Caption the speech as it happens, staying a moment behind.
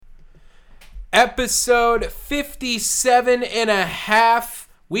episode 57 and a half.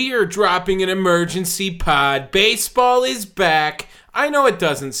 We are dropping an emergency pod. Baseball is back. I know it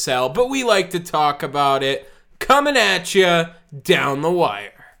doesn't sell, but we like to talk about it. Coming at you down the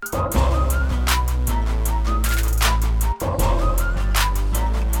wire.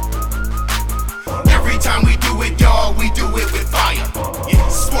 Every time we do it, y'all, we do it with fire. Yeah,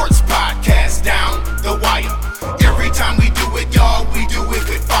 sports podcast down the wire. Every time we do it, y'all, we do it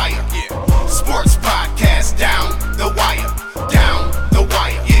with fire. Yeah, sports podcast down the wire. Down the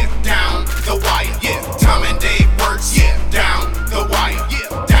wire. Yeah, down the wire. Yeah, Tom and Dave works. Yeah, down the wire.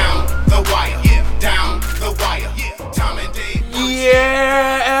 Yeah, down the wire. Yeah, down the wire. Yeah, Tom and Dave works.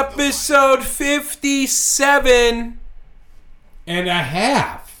 Yeah, episode 57 and a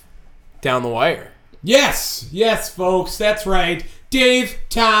half. down the wire. Yes, folks, that's right. Dave,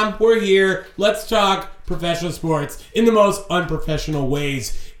 Tom, we're here. Let's talk professional sports in the most unprofessional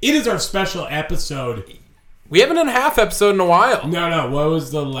ways. It is our special episode. We haven't done a half episode in a while. No, what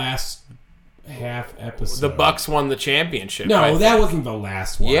was the last half episode? The Bucks won the championship. No, that wasn't the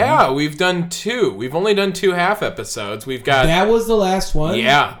last one. Yeah, we've done two. We've only done two half episodes. We've got... That was the last one?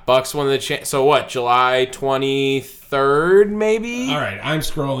 Yeah, Bucks won the So what, July 23rd, maybe? All right, I'm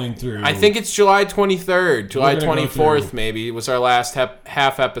scrolling through. I think it's July 23rd. July We're gonna go 24th, through. maybe, was our last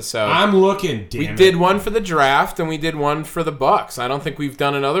half episode. I'm looking, damn We it. did one for the draft, and we did one for the Bucks. I don't think we've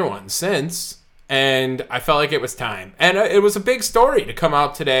done another one since, and I felt like it was time. And it was a big story to come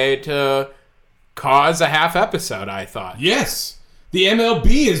out today to cause a half episode, I thought. Yes. The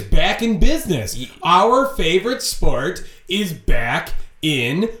MLB is back in business. Our favorite sport is back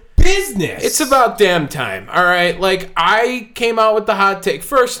in business. It's about damn time, all right? Like, I came out with the hot take.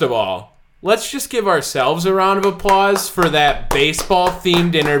 First of all, let's just give ourselves a round of applause for that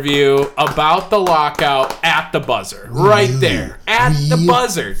baseball-themed interview about the lockout at the buzzer. Right there. At the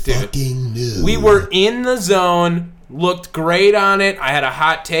buzzer, dude. We were in the zone, looked great on it. I had a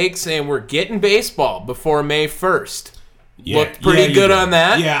hot take saying we're getting baseball before May 1st. Looked pretty you good did. on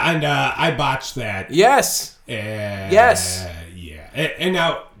that. Yeah, and I botched that. Yes. Yes. Yeah. And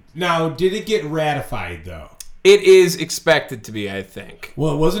now, did it get ratified, though? It is expected to be, I think.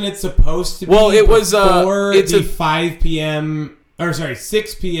 Well, wasn't it supposed to be Well, it was, before it's the a- 5 p.m. or sorry,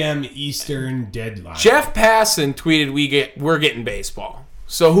 6 p.m. Eastern deadline? Jeff Passan tweeted we're getting baseball.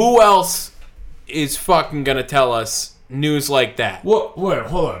 So who else is fucking gonna tell us news like that? Well, wait,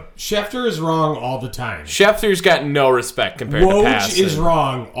 hold on. Schefter is wrong all the time. Schefter's got no respect compared to Woj Passan. is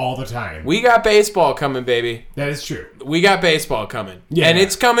wrong all the time. We got baseball coming, baby. That is true. We got baseball coming. Yeah. And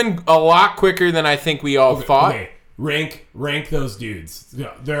it's coming a lot quicker than I think we all thought. Okay, rank those dudes.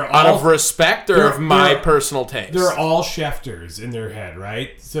 They're Out all of respect or of my personal taste? They're all Schefters in their head, right?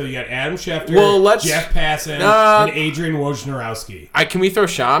 So you got Adam Schefter, Well, let's- Jeff Passan, and Adrian Wojnarowski. Can we throw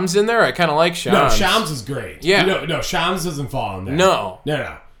Shams in there? I kind of like Shams. No, Shams is great. Yeah. No, Shams doesn't fall in there. No.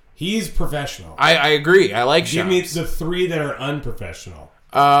 No. He's professional. I agree. I like Give me Shams. the three that are unprofessional.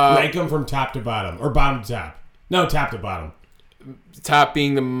 Rank them from top to bottom. Or bottom to top. No, top to bottom. Top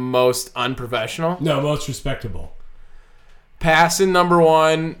being the most unprofessional. No, most respectable. Passan number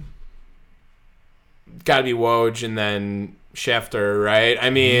one. Got to be Woj and then Schefter, right? I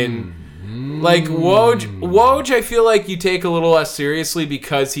mean, like Woj, I feel like you take a little less seriously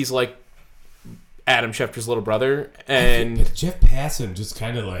because he's like Adam Schefter's little brother, and But Jeff Passan just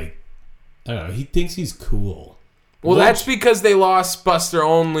kind of like, I don't know, he thinks he's cool. well, Woj- that's because they lost Buster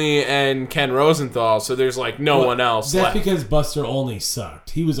Olney and Ken Rosenthal, so there's like no one else That's left. because Buster Olney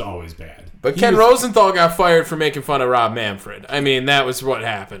sucked. He was always bad. But He Ken was- Rosenthal got fired for making fun of Rob Manfred. I mean, that was what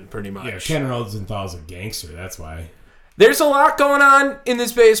happened, pretty much. Yeah, Ken Rosenthal's a gangster. That's why. There's a lot going on in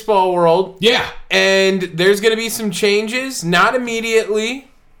this baseball world. Yeah. And there's going to be some changes, not immediately,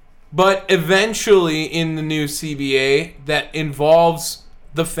 but eventually in the new CBA that involves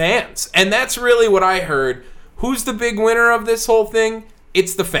the fans. And that's really what I heard. Who's the big winner of this whole thing?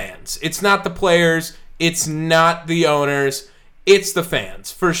 It's the fans. It's not the players. It's not the owners. It's the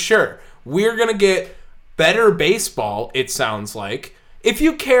fans, for sure. We're going to get better baseball, it sounds like. If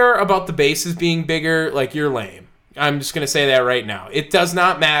you care about the bases being bigger, like, you're lame. I'm just going to say that right now. It does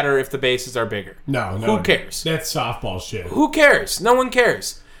not matter if the bases are bigger. No. Who cares? That's softball shit. Who cares? No one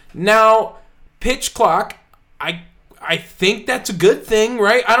cares. Now, pitch clock, I think that's a good thing,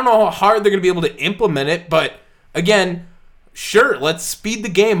 right? I don't know how hard they're going to be able to implement it, but again, sure, let's speed the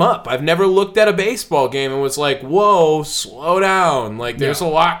game up. I've never looked at a baseball game and was like, whoa, slow down. Like, there's a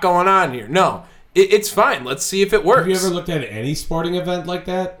lot going on here. No, it's fine. Let's see if it works. Have you ever looked at any sporting event like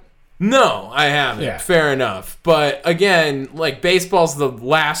that? No, I haven't. Yeah. Fair enough. But again, like, baseball's the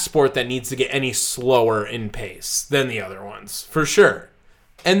last sport that needs to get any slower in pace than the other ones, for sure.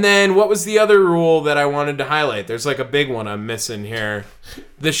 And then what was the other rule that I wanted to highlight? There's like a big one I'm missing here.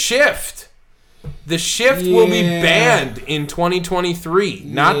 The shift. The shift will be banned in 2023.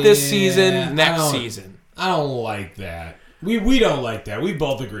 Not this season, next season. I don't like that. We don't like that. We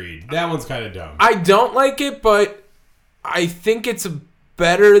both agreed. That one's kind of dumb. I don't like it, but I think it's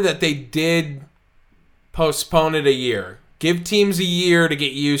better that they did postpone it a year. Give teams a year to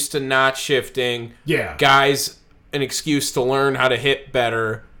get used to not shifting. Yeah. Guys an excuse to learn how to hit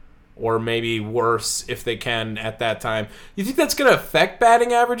better, or maybe worse if they can at that time. You think that's going to affect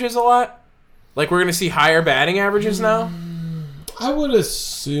batting averages a lot? Like we're going to see higher batting averages now? I would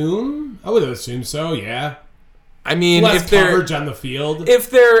assume so, yeah. I mean, less if they're coverage on the field. If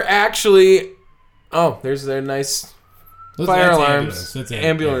they're actually there's their nice fire alarms. That's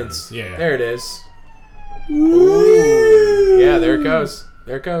ambulance. Yeah. There it is. Ooh. Yeah, there it goes.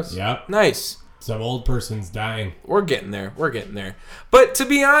 Yep. Nice. Some old person's dying. We're getting there. But to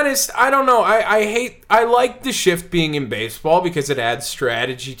be honest, I don't know. I like the shift being in baseball because it adds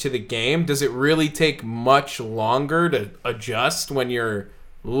strategy to the game. Does it really take much longer to adjust when you're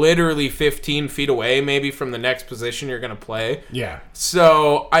literally 15 feet away maybe from the next position you're going to play? Yeah.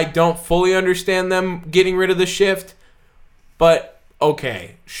 So I don't fully understand them getting rid of the shift, but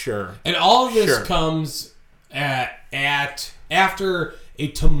okay, sure. And all of this comes at after a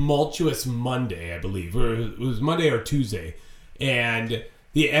tumultuous Monday, I believe. Or it was Monday or Tuesday. And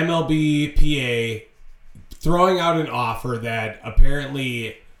the MLBPA throwing out an offer that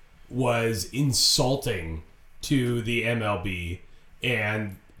apparently was insulting to the MLB.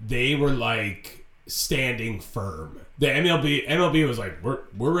 And they were like standing firm. The MLB was like, we're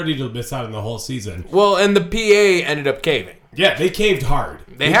ready to miss out on the whole season. Well, and the PA ended up caving. Yeah, they caved hard.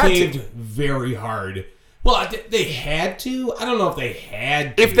 They caved to. very hard. Well, they had to. I don't know if they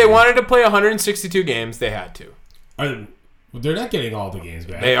had to. If they wanted to play 162 games, they had to. They're not getting all the games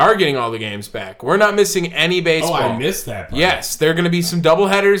back. They are getting all the games back. We're not missing any baseball. Oh, I missed that part. Yes, there are going to be some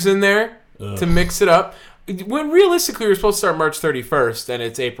doubleheaders in there to mix it up. When realistically we're supposed to start March 31st and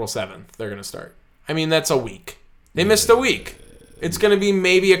it's April 7th, they're going to start. I mean, that's a week. They missed a week. It's going to be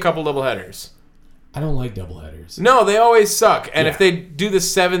maybe a couple doubleheaders. I don't like doubleheaders. No, they always suck. And if they do the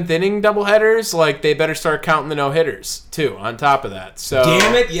 7th inning doubleheaders, like they better start counting the no-hitters too on top of that. So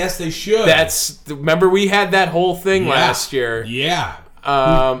damn it, yes they should. Remember we had that whole thing last year. Yeah.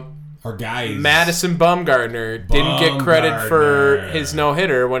 Our guys. Madison Bumgarner didn't get credit for his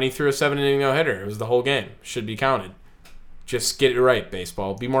no-hitter when he threw a 7-inning no-hitter. It was the whole game. Should be counted. Just get it right,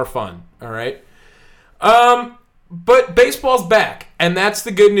 baseball. Be more fun. All right? But baseball's back, and that's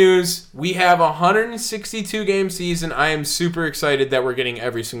the good news. We have a 162-game season. I am super excited that we're getting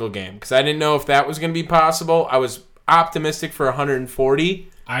every single game because I didn't know if that was going to be possible. I was optimistic for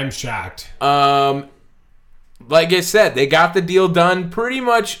 140. I'm shocked. Like I said, they got the deal done pretty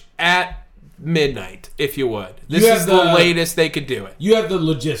much at midnight, if you would. This is the latest they could do it. You have the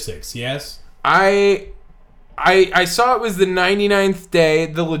logistics, yes? I saw it was the 99th day.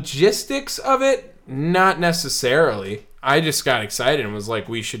 The logistics of it, not necessarily. I just got excited and was like,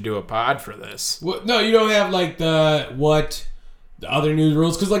 we should do a pod for this. Well, no, you don't have like the other new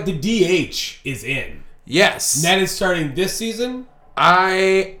rules? Because like the DH is in. Yes. And that is starting this season?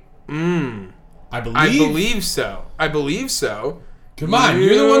 I believe so. Come on,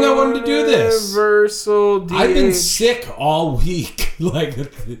 you're the one that wanted to do this. Universal DH. I've been sick all week.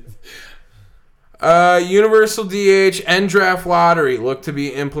 Universal DH and draft lottery look to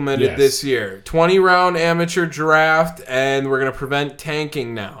be implemented this year. 20-round amateur draft, and we're going to prevent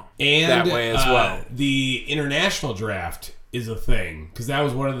tanking now. And that way as well. The international draft is a thing, because that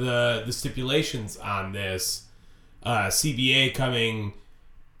was one of the stipulations on this CBA coming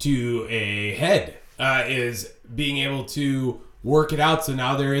to a head, is being able to work it out. So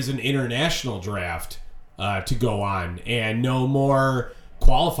now there is an international draft to go on, and no more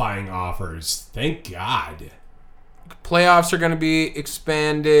qualifying offers. Thank God. Playoffs are going to be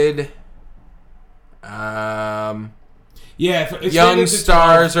expanded. Young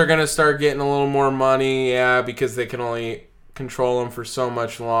stars are going to start getting a little more money, because they can only control them for so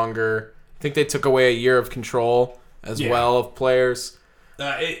much longer. I think they took away a year of control as well of players. The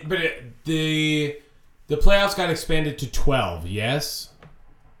playoffs got expanded to 12, yes?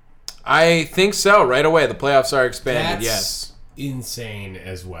 I think so, right away. The playoffs are expanded, yes. Insane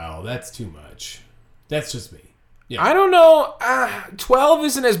as well. That's too much. That's just me. Yeah. I don't know. 12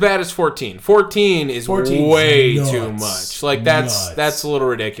 isn't as bad as 14. 14 is way too much. Like that's a little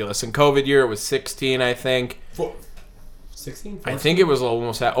ridiculous. In COVID year it was 16, I think. 16? I think it was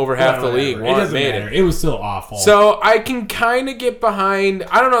almost over half the league. It doesn't matter. It was still awful. So I can kind of get behind.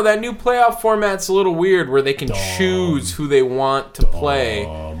 I don't know. That new playoff format's a little weird, where they can choose who they want to play.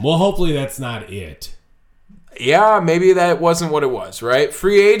 Well, hopefully that's not it. Yeah, maybe that wasn't what it was, right?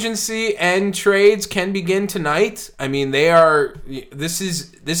 Free agency and trades can begin tonight. I mean, they are. This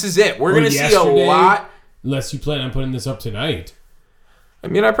is it. We're going to see a lot. Unless you plan on putting this up tonight. I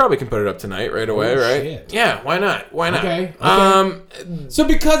mean, I probably can put it up tonight right away, right? Shit. Yeah, why not? Why not? Okay. So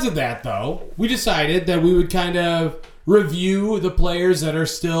because of that, though, we decided that we would kind of review the players that are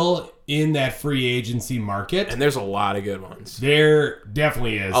still in that free agency market. And there's a lot of good ones. There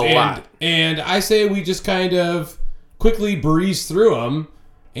definitely is. A lot. And I say we just kind of quickly breeze through them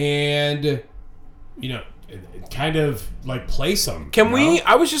and, kind of like place them. Can we?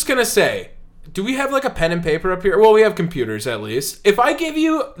 I was just going to say, do we have like a pen and paper up here? Well, we have computers at least. If I give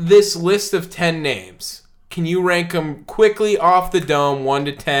you this list of 10 names, can you rank them quickly off the dome 1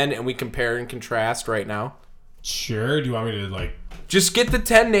 to 10 and we compare and contrast right now? Sure. Do you want me to just get the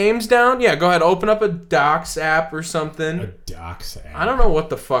 10 names down? Yeah, go ahead. Open up a Docs app or something. A Docs app? I don't know what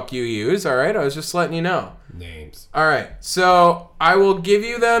the fuck you use, all right? I was just letting you know. Names. All right. So I will give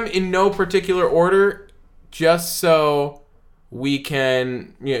you them in no particular order just so we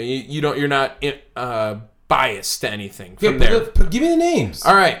can, you're not biased to anything from there. Give me the names.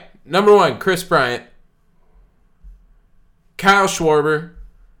 All right. Number 1, Chris Bryant. Kyle Schwarber.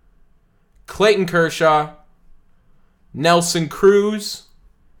 Clayton Kershaw. Nelson Cruz.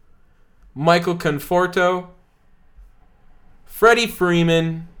 Michael Conforto. Freddie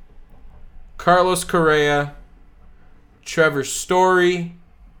Freeman. Carlos Correa. Trevor Story.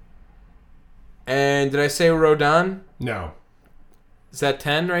 And did I say Rodon? No. Is that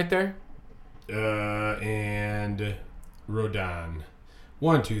 10 right there? And Rodon.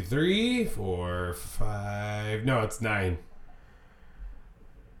 1, 2, 3, 4, 5. No, it's 9.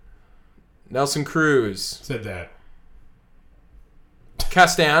 Nelson Cruz. Said that.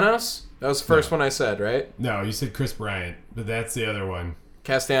 Castellanos? That was the first one I said, right? No, you said Chris Bryant, but that's the other one.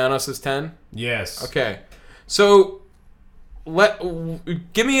 Castellanos is 10? Yes. Okay. So,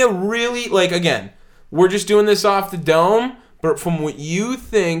 give me a really, again, we're just doing this off the dome, but from what you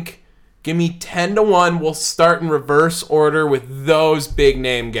think, give me 10 to 1. We'll start in reverse order with those big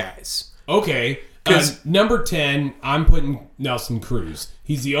name guys. Okay. Number 10, I'm putting Nelson Cruz.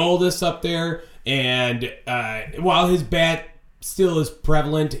 He's the oldest up there, and while his bat still is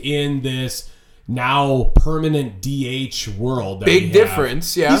prevalent in this now permanent DH world. Big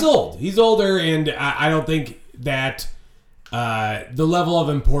difference, yeah. He's old. He's older, and I don't think that the level of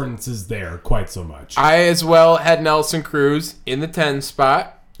importance is there quite so much. I as well had Nelson Cruz in the 10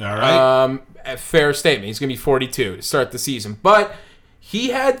 spot. All right. Fair statement. He's going to be 42 to start the season. But he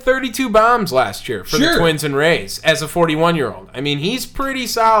had 32 bombs last year for the Twins and Rays as a 41-year-old. I mean, he's pretty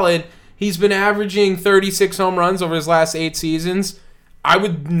solid. He's been averaging 36 home runs over his last 8 seasons. I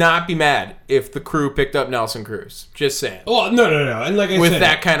would not be mad if the Crew picked up Nelson Cruz. Just saying. Oh, no. And like I said, with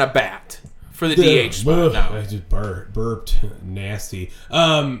that kind of bat for the DH spot. No. I just burped. Nasty.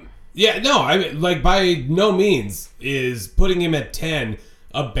 Yeah, no, I mean, by no means is putting him at 10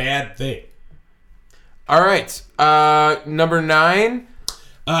 a bad thing. All right. Number 9.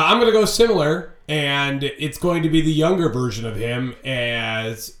 I'm going to go similar, and it's going to be the younger version of him,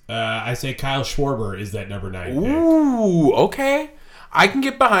 as I say Kyle Schwarber is that number 9 pick. Ooh, okay. I can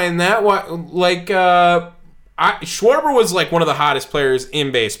get behind that. Schwarber was one of the hottest players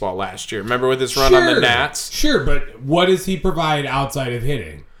in baseball last year. Remember with his run on the Nats? Sure, but what does he provide outside of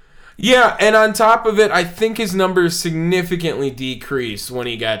hitting? Yeah, and on top of it, I think his numbers significantly decreased when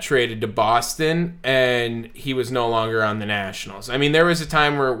he got traded to Boston and he was no longer on the Nationals. I mean, there was a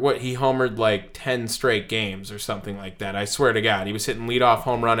time where he homered 10 straight games or something like that. I swear to God, he was hitting leadoff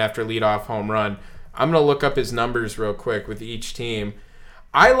home run after leadoff home run. I'm going to look up his numbers real quick with each team.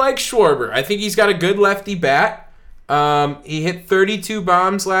 I like Schwarber. I think he's got a good lefty bat. He hit 32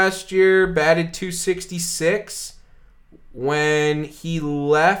 bombs last year, batted .266. When he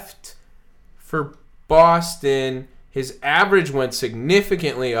left for Boston, his average went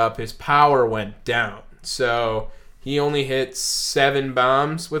significantly up. His power went down. So he only hit 7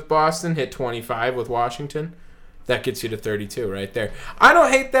 bombs with Boston, hit 25 with Washington. That gets you to 32 right there. I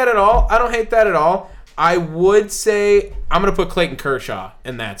don't hate that at all. I would say I'm going to put Clayton Kershaw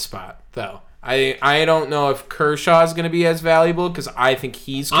in that spot, though. I don't know if Kershaw is going to be as valuable because I think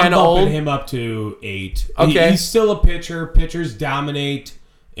he's kind of old. I'm bumping him up to 8. Okay. He's still a pitcher. Pitchers dominate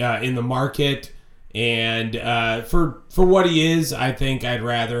in the market. And for what he is, I think I'd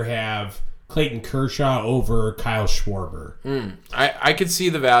rather have Clayton Kershaw over Kyle Schwarber. I could see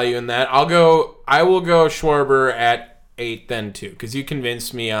the value in that. I will go Schwarber at 8 then too, because you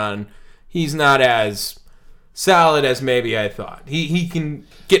convinced me on he's not as solid as maybe I thought. He can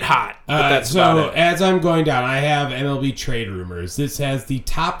get hot, but that's about it. As I'm going down, I have MLB trade rumors. This has the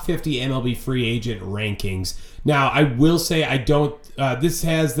top 50 MLB free agent rankings. Now, I will say I don't. This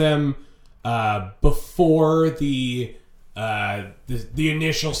has them before the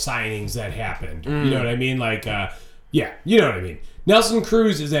initial signings that happened. You know what I mean? Like, yeah, you know what I mean. Nelson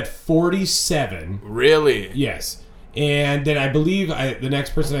Cruz is at 47. Really? Yes. And then I believe the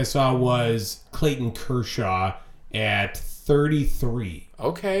next person I saw was Clayton Kershaw at 33.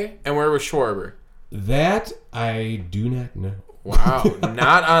 Okay. And where was Schwarber? That I do not know. Wow.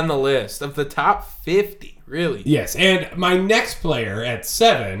 Not on the list of the top 50. Really? Yes. And my next player at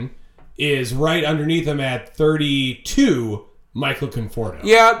 7 is right underneath him at 32, Michael Conforto.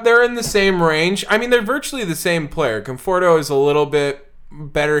 Yeah, they're in the same range. I mean, they're virtually the same player. Conforto is a little bit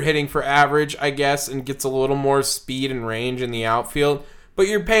better hitting for average, I guess, and gets a little more speed and range in the outfield. But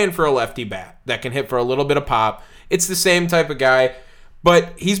you're paying for a lefty bat that can hit for a little bit of pop. It's the same type of guy.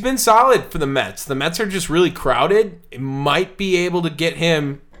 But he's been solid for the Mets. The Mets are just really crowded. It might be able to get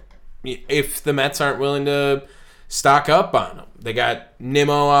him if the Mets aren't willing to stock up on him. They got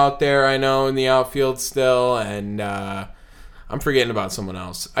Nimmo out there, I know, in the outfield still, and I'm forgetting about someone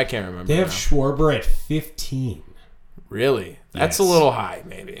else. I can't remember. They have now. Schwarber at 15. Really? That's Yes. a little high,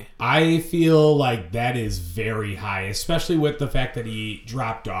 maybe. I feel like that is very high, especially with the fact that he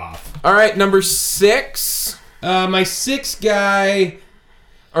dropped off. All right, number 6. My 6th guy...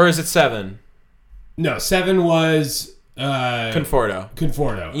 Or is it 7? No, 7 was... Conforto.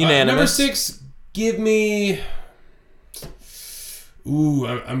 Conforto. Unanimous. Number 6, give me... Ooh,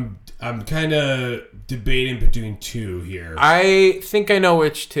 I'm kind of debating between 2 here. I think I know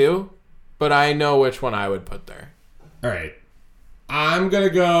which 2, but I know which one I would put there. All right. I'm going to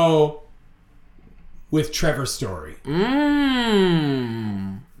go with Trevor Story.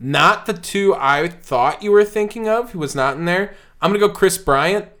 Not the 2 I thought you were thinking of. He was not in there. I'm going to go Chris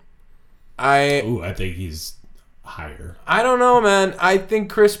Bryant. Ooh, I think he's higher. I don't know, man. I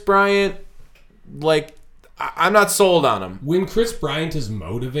think Chris Bryant, I'm not sold on him. When Chris Bryant is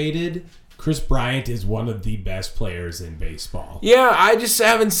motivated, Chris Bryant is one of the best players in baseball. Yeah, I just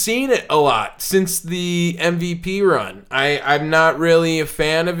haven't seen it a lot since the MVP run. I'm not really a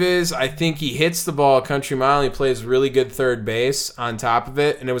fan of his. I think he hits the ball a country mile. He plays really good third base on top of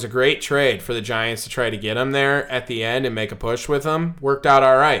it. And it was a great trade for the Giants to try to get him there at the end and make a push with him. Worked out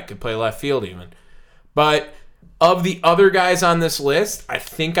all right. Could play left field even. But of the other guys on this list, I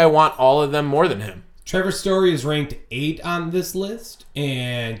think I want all of them more than him. Trevor Story is ranked 8 on this list,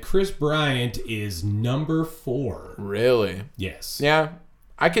 and Chris Bryant is number 4. Really? Yes. Yeah,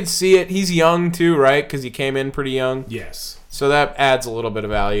 I could see it. He's young too, right? Because he came in pretty young. Yes. So that adds a little bit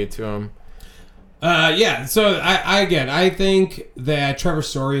of value to him. Yeah, so I think that Trevor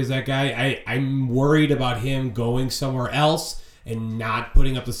Story is that guy. I'm worried about him going somewhere else and not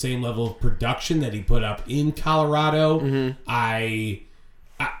putting up the same level of production that he put up in Colorado. Mm-hmm. I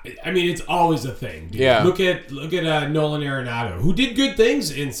mean, it's always a thing. Dude. Yeah. Look at Nolan Arenado, who did good things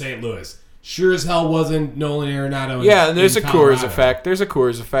in St. Louis. Sure as hell wasn't Nolan Arenado. Yeah, there's a Colorado. Coors effect. There's a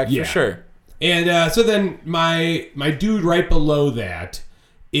Coors effect for sure. And so then my dude right below that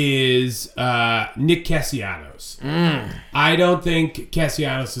is Nick Castellanos. I don't think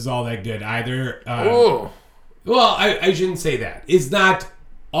Castellanos is all that good either. Well, I shouldn't say that. It's not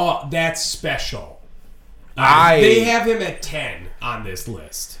all that special. They have him at 10 on this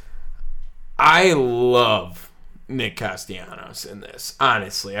list. I love Nick Castellanos in this.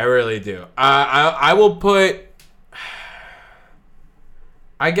 Honestly, I really do. I will put...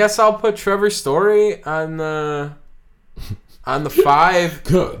 I guess I'll put Trevor Story on the 5.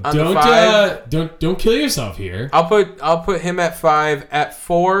 Don't kill yourself here. I'll put him at 5. At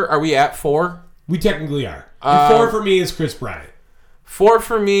 4, are we at 4? We technically are. And 4 for me is Chris Bryant. 4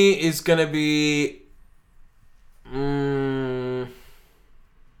 for me is gonna be.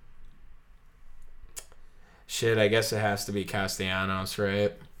 Shit, I guess it has to be Castellanos,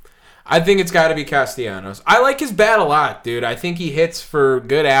 right? I think it's got to be Castellanos. I like his bat a lot, dude. I think he hits for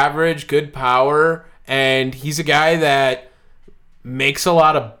good average, good power, and he's a guy that makes a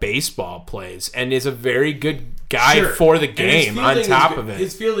lot of baseball plays and is a very good guy for the game on top of it.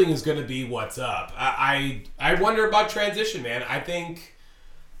 His fielding is going to be what's up. I wonder about transition, man.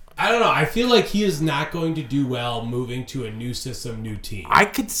 I don't know. I feel like he is not going to do well moving to a new system, new team. I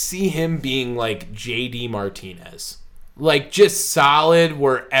could see him being like JD Martinez. Like, just solid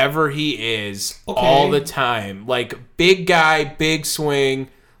wherever he is all the time. Like, big guy, big swing,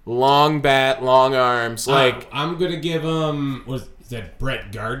 long bat, long arms. Like, I'm going to give him... Is that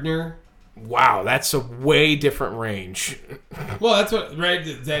Brett Gardner? Wow, that's a way different range. Well, that's what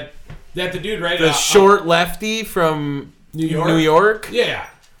that the dude right. The short lefty from New York. New York. Yeah,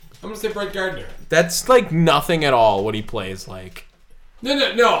 I'm gonna say Brett Gardner. That's like nothing at all. What he plays like.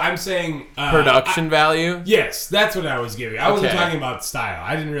 No. I'm saying Production value. Yes, that's what I was giving. I wasn't Okay. talking about style.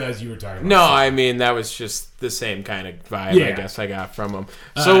 I didn't realize you were talking about. No, style. I mean that was just the same kind of vibe. I Yeah. guess I got from him.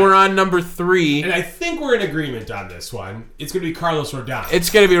 So we're on number 3. And I think we're in agreement on this one. It's going to be Carlos Rodon. It's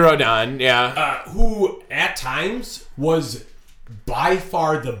gonna be Rodon. Yeah. Who at times was by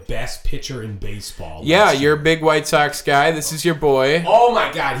far the best pitcher in baseball. Yeah, last year. you're a big White Sox guy. This is your boy. Oh my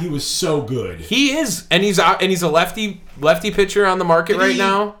God, he was so good. He is, and he's a lefty pitcher on the market right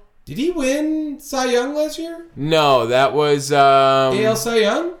now. Did he win Cy Young last year? No, that was AL Cy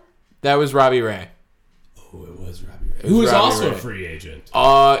Young? that was Robbie Ray. Oh, it was Robbie Ray. Who was Robbie also Ray. a free agent.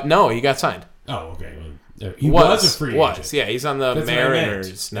 No, he got signed. Oh, okay. Well, he was a free agent. Yeah, he's on the That's what I meant.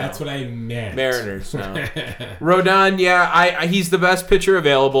 Mariners now. That's what I meant. Mariners now. Rodon, yeah, he's the best pitcher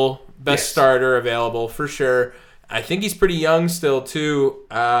available, best Yes. starter available for sure. I think he's pretty young still too.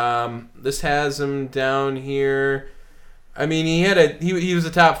 This has him down here. I mean, he was a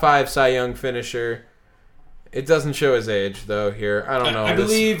top 5 Cy Young finisher. It doesn't show his age though here. I don't know. I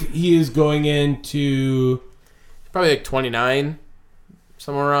believe he is going into. Probably like 29,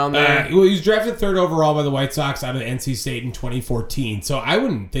 somewhere around there. Well, he was drafted 3rd overall by the White Sox out of NC State in 2014, so I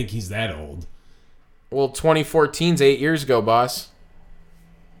wouldn't think he's that old. Well, 2014's 8 years ago, boss.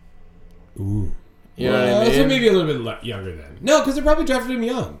 Ooh. You know what I mean? So maybe a little bit younger then. No, because they probably drafted him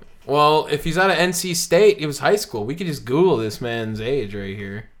young. Well, if he's out of NC State, it was high school. We could just Google this man's age right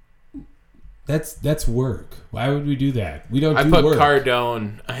here. That's work. Why would we do that? We don't I do put work.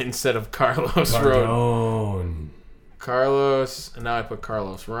 Cardone instead of Carlos Rodon. Cardone. Carlos, and now I put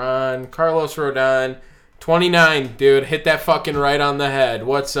Carlos Ron. Carlos Rodon, 29, dude. Hit that fucking right on the head.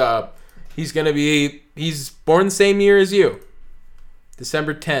 What's up? He's born the same year as you.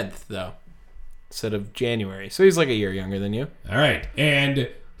 December 10th, though, instead of January. So he's like a year younger than you. All right, and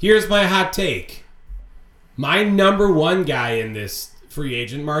here's my hot take. My number 1 guy in this free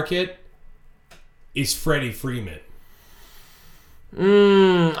agent market is Freddie Freeman.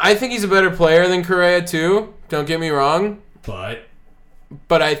 I think he's a better player than Correa, too. Don't get me wrong. But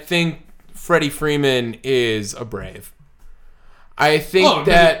But I think Freddie Freeman is a Brave. I think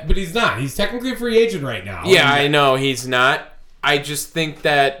but he's not. He's technically a free agent right now. Yeah, I know he's not. I just think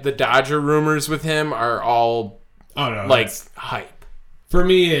that the Dodger rumors with him are all hype. For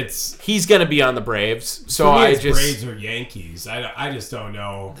me, it's He's gonna be on the Braves, so for me, I it's just Braves or Yankees. I just don't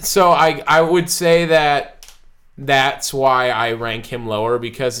know. so I would say that that's why I rank him lower,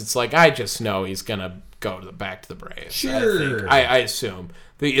 because it's like I just know he's gonna go back to the Braves. Sure. I assume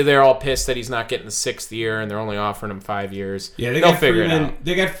they're all pissed that he's not getting the 6th year and they're only offering him 5 years. Yeah, they'll figure Freeman, it out.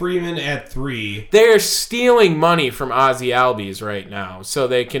 They got Freeman at 3. They're stealing money from Ozzy Albies right now, so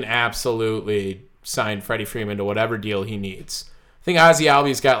they can absolutely sign Freddie Freeman to whatever deal he needs. I think Ozzy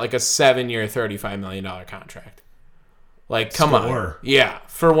Albies got like a 7-year, $35 million contract. Like, come on. Yeah,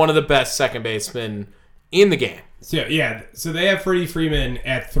 for one of the best second basemen in the game. So they have Freddie Freeman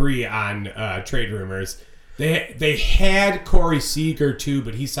at 3 on trade rumors. They had Corey Seager too,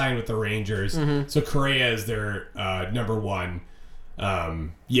 but he signed with the Rangers. Mm-hmm. So Correa is their number 1.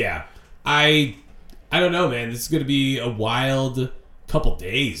 Yeah, I don't know, man. This is going to be a wild couple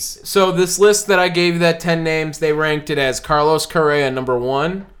days. So this list that I gave you, that 10 names, they ranked it as Carlos Correa number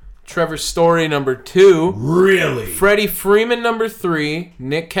 1, Trevor Story number 2, Really? Freddie Freeman number 3,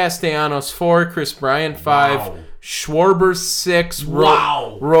 Nick Castellanos 4, Chris Bryant 5, Wow. Schwarber 6,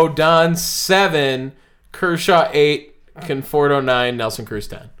 Wow. Rodon 7, Kershaw 8, Conforto 9, Nelson Cruz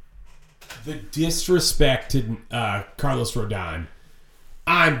 10. The disrespect to Carlos Rodon.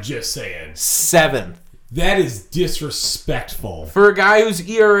 I'm just saying. 7th. That is disrespectful. For a guy whose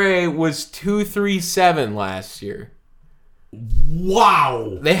ERA was 2.37 last year.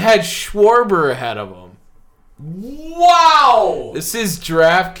 Wow. They had Schwarber ahead of him. Wow. This is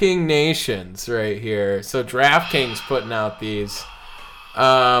DraftKings Nations right here. So DraftKings putting out these.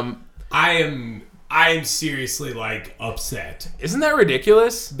 I am seriously upset. Isn't that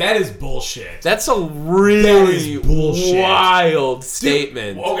ridiculous? That is bullshit. That's a really That is bullshit. wild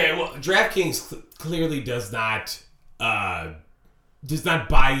statement. Okay, well, DraftKings clearly does not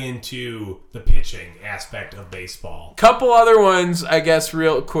buy into the pitching aspect of baseball. Couple other ones, I guess,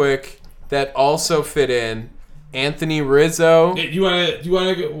 real quick that also fit in. Anthony Rizzo. Hey,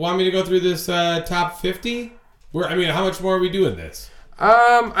 want me to go through this top 50? How much more are we doing this?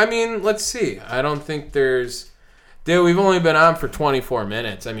 Let's see. I don't think there's... Dude, we've only been on for 24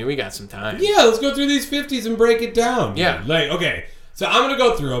 minutes. We got some time. Yeah, let's go through these 50s and break it down. Yeah. Okay. So I'm going to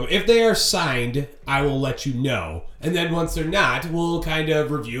go through them. If they are signed, I will let you know. And then once they're not, we'll kind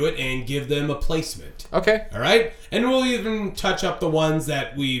of review it and give them a placement. Okay. All right? And we'll even touch up the ones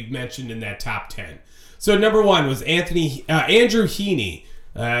that we mentioned in that top 10. So number 1 was Andrew Heaney.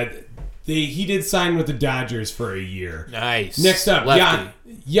 He did sign with the Dodgers for a year. Nice. Next up, Lefty.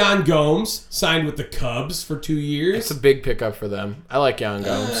 Jan Gomes signed with the Cubs for 2 years. It's a big pickup for them. I like Jan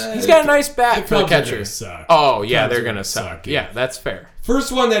Gomes. He's got a nice bat for the Cubs are catcher. gonna suck. Oh, yeah, Cubs they're are going to gonna suck. dude. Yeah, that's fair.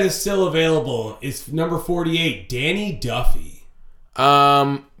 First one that is still available is number 48, Danny Duffy.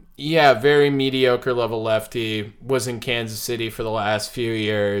 Yeah, very mediocre level lefty. Was in Kansas City for the last few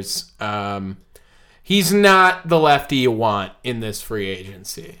years. He's not the lefty you want in this free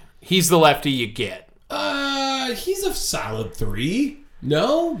agency. He's the lefty you get. He's a solid 3.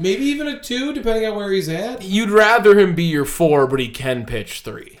 No, maybe even a 2, depending on where he's at. You'd rather him be your 4, but he can pitch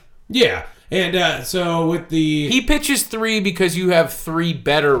 3. Yeah, and so with the... He pitches 3 because you have 3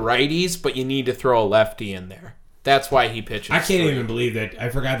 better righties, but you need to throw a lefty in there. That's why he pitches. I can't 3. even believe that. I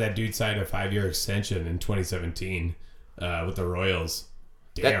forgot that dude signed a 5-year extension in 2017 with the Royals.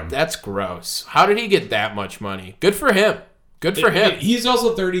 Damn. That's gross. How did he get that much money? Good for him. Good for him. He's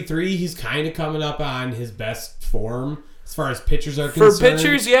also 33. He's kind of coming up on his best form as far as pitchers are concerned. For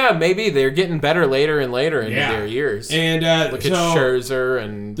pitchers, yeah, maybe they're getting better later and later into their years. And look at Scherzer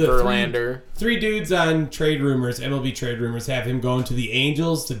and Verlander. Three dudes on trade rumors, MLB trade rumors, have him going to the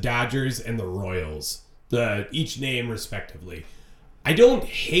Angels, the Dodgers, and the Royals. Each name respectively. I don't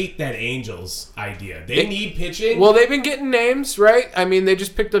hate that Angels idea. They need pitching. Well, they've been getting names, right? I mean, they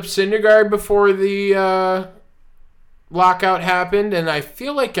just picked up Syndergaard before the lockout happened, and I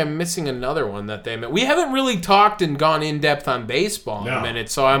feel like I'm missing another one that they made. We haven't really talked and gone in depth on baseball in a minute,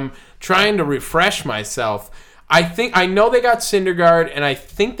 so I'm trying to refresh myself. I know they got Syndergaard, and I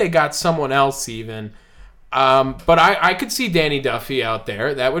think they got someone else even. But I could see Danny Duffy out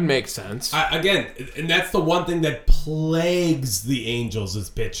there. That would make sense. Again, and that's the one thing that plagues the Angels is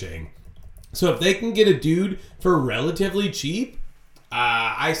pitching. So if they can get a dude for relatively cheap,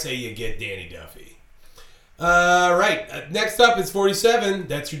 I say you get Danny Duffy. Right. Next up is 47.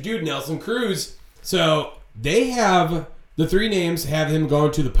 That's your dude, Nelson Cruz. So they have, the 3 names have him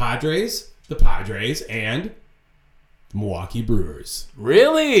going to the Padres, and Milwaukee Brewers.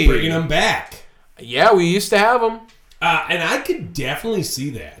 Really? Bringing them back. Yeah, we used to have them. And I could definitely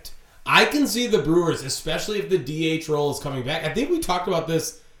see that. I can see the Brewers, especially if the DH role is coming back. I think we talked about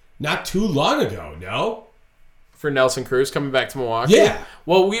this not too long ago, no? For Nelson Cruz coming back to Milwaukee? Yeah.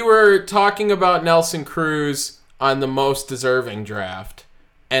 Well, we were talking about Nelson Cruz on the most deserving draft,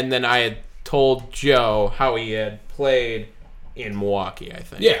 and then I had told Joe how he had played in Milwaukee, I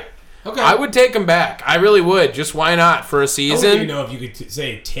think. Yeah. Okay. I would take him back. I really would. Just why not for a season? I don't even know if you could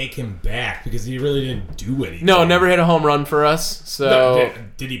say take him back because he really didn't do anything. No, never hit a home run for us. So No,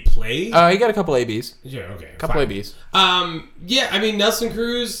 did he play? he got a couple ABs. Yeah, okay. Couple fine. ABs. Yeah, I mean, Nelson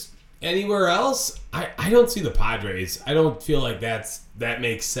Cruz, anywhere else, I don't see the Padres. I don't feel like that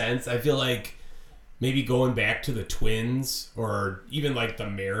makes sense. I feel like maybe going back to the Twins or even like the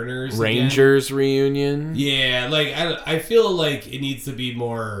Mariners. Rangers again. reunion. Yeah, like I feel like it needs to be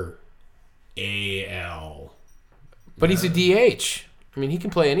more AL. But he's a DH. I mean, he can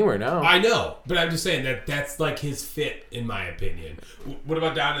play anywhere now. I know, but I'm just saying that's like his fit, in my opinion. What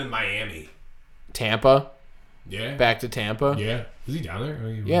about down in Miami? Tampa. Yeah. Back to Tampa. Yeah. Is he down there?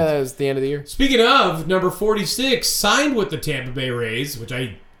 Yeah, that was the end of the year. Speaking of, number 46, signed with the Tampa Bay Rays, which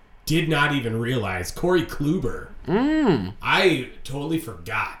I did not even realize. Corey Kluber. I totally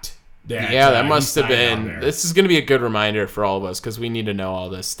forgot that. Yeah, that must have he signed on been. there. This is going to be a good reminder for all of us because we need to know all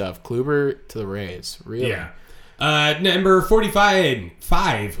this stuff. Kluber to the Rays. Really? Yeah. Number 45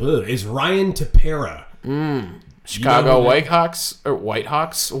 is Ryan Tepera. Chicago White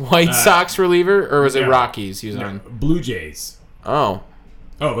Sox reliever, or was it Rockies? He was on Blue Jays. Oh,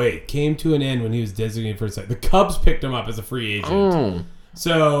 wait. Came to an end when he was designated for a second. The Cubs picked him up as a free agent.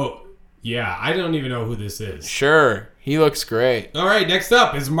 So, yeah, I don't even know who this is. sure. He looks great. All right, next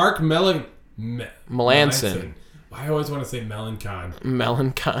up is Mark Melanson. I always want to say Melancon.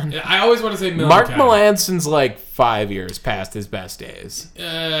 Melancon. I always want to say Melancon. Mark Melanson's like 5 years past his best days.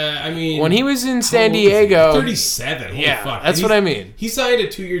 I mean, When he was in how San old is he? Diego, 37. Holy Yeah, fuck. that's And what I mean. He signed a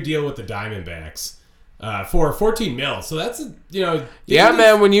 2-year deal with the Diamondbacks for $14 million. So that's yeah,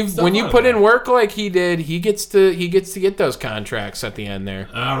 man. When you stuff out put of in that. work like he did, he gets to get those contracts at the end there.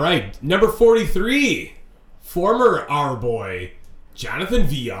 All right, number 43, former our boy Jonathan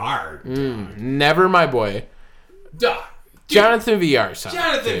VR. Never my boy. Duh. Jonathan VR.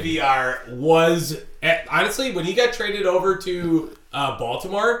 Jonathan VR was honestly when he got traded over to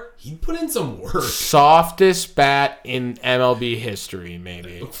Baltimore, he'd put in some work. Softest bat in MLB history,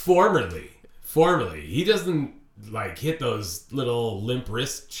 maybe. Formerly. He doesn't, hit those little limp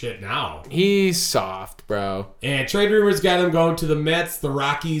wrist shit now. He's soft, bro. And trade rumors got him going to the Mets, the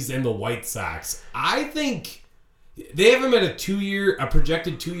Rockies, and the White Sox. I think they have him at a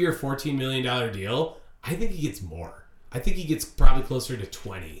projected 2-year, $14 million deal. I think he gets more. I think he gets probably closer to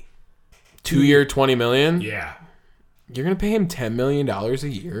 20. 2-year, $20 million? Yeah. You're going to pay him $10 million a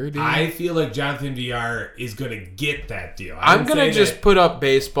year, dude? I feel like Jonathan VR is going to get that deal. I'm going to just put up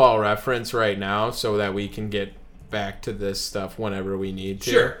Baseball Reference right now so that we can get back to this stuff whenever we need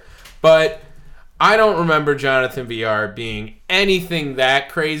to. Sure. But I don't remember Jonathan VR being anything that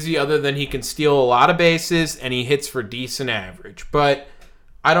crazy other than he can steal a lot of bases and he hits for decent average. But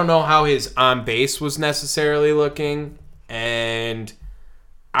I don't know how his on base was necessarily looking, and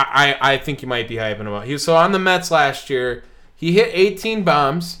I think you might be hyping him up. So on the Mets last year, he hit 18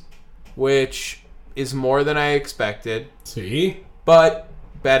 bombs, which is more than I expected. See? But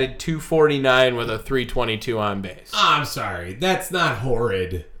batted .249 with a .322 on base. I'm sorry. That's not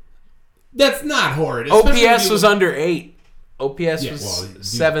horrid. OPS was under 8. OPS was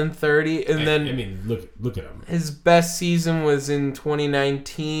 730, and then I mean, look at him. His best season was in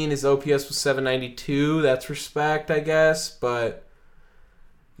 2019. His OPS was 792. That's respect, I guess. But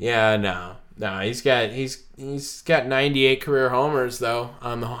yeah, no, he's got 98 career homers though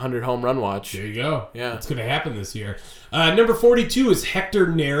on the 100 home run watch. There you go. Yeah, it's gonna happen this year. Number 42 is Hector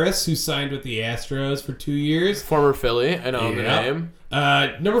Neris, who signed with the Astros for 2 years. Former Philly, I know the name.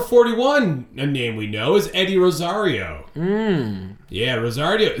 Number 41, a name we know, is Eddie Rosario. Yeah,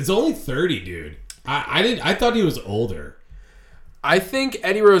 Rosario is only 30, dude. I thought he was older. I think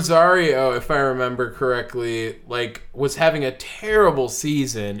Eddie Rosario, if I remember correctly, was having a terrible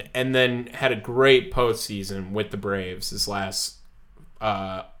season and then had a great postseason with the Braves this last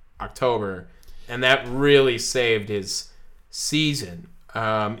October, and that really saved his season.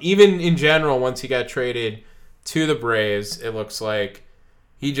 Even in general, once he got traded to the Braves, it looks like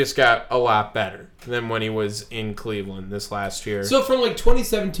he just got a lot better than when he was in Cleveland this last year. So from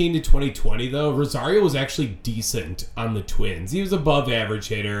 2017 to 2020, though, Rosario was actually decent on the Twins. He was above average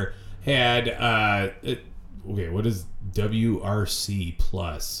hitter. Had what is WRC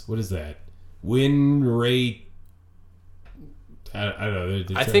plus? What is that? Win rate? I don't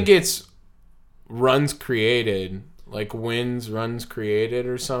know. I think it's runs created. Runs created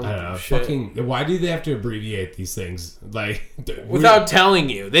or something. I don't know. Why do they have to abbreviate these things? Without telling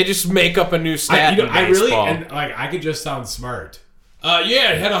you. They just make up a new stat in baseball. I could just sound smart.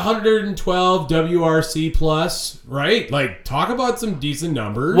 It had 112 WRC plus, right? Talk about some decent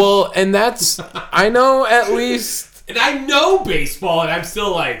numbers. Well, and that's... I know at least... And I know baseball, and I'm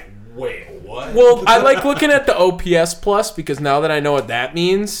still wait, what? Well, I like looking at the OPS plus because now that I know what that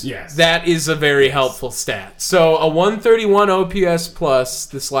means, yes, that is a very helpful stat. So a 131 OPS plus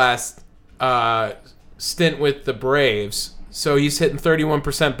this last stint with the Braves. So he's hitting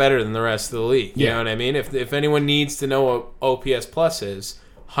 31% better than the rest of the league. You know what I mean? If anyone needs to know what OPS plus is,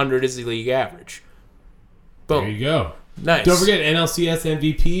 100 is the league average. Boom. There you go. Nice. Don't forget NLCS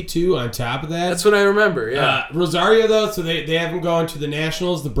MVP, too, on top of that. That's what I remember, yeah. Rosario, though, so they have him going to the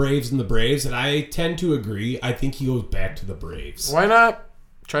Nationals, the Braves, and I tend to agree. I think he goes back to the Braves. Why not?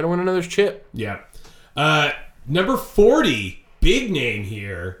 Try to win another chip. Yeah. Number 40, big name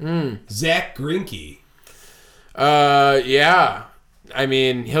here, Zach Greinke. Yeah. I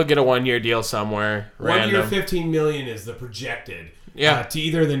mean, he'll get a 1-year deal somewhere. 1 year, $15 million is the projected. Yeah. To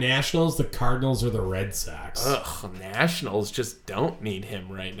either the Nationals, the Cardinals, or the Red Sox. Ugh, Nationals just don't need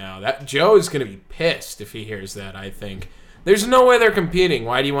him right now. That Joe's going to be pissed if he hears that, I think. There's no way they're competing.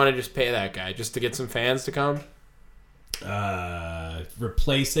 Why do you want to just pay that guy? Just to get some fans to come?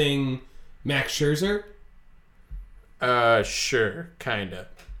 Replacing Max Scherzer? Sure, kind of.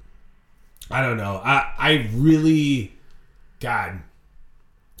 I don't know. I really... God.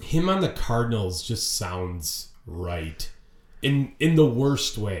 Him on the Cardinals just sounds right. In the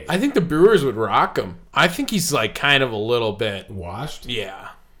worst way. I think the Brewers would rock him. I think he's kind of a little bit washed. Yeah.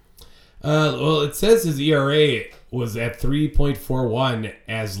 Well, it says his ERA was at 3.41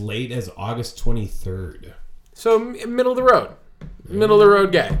 as late as August 23rd. So middle of the road. Middle of the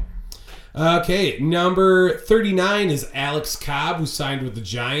road guy. Okay, number 39 is Alex Cobb, who signed with the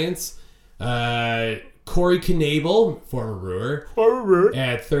Giants. Corey Knebel, former Brewer,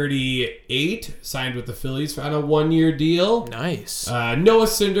 at 38, signed with the Phillies on a 1-year deal. Nice. Noah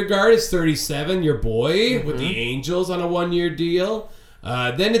Syndergaard is 37, your boy, with the Angels on a 1-year deal.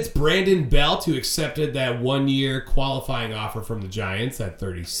 Then it's Brandon Belt, who accepted that 1-year qualifying offer from the Giants at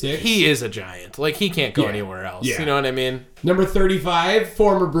 36. He is a Giant. Like, he can't go anywhere else. Yeah. You know what I mean? Number 35,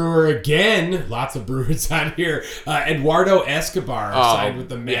 former Brewer again. Lots of Brewers on here. Eduardo Escobar signed with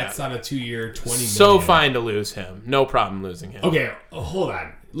the Mets on a 2-year, $20 million. So fine to lose him. No problem losing him. Okay, hold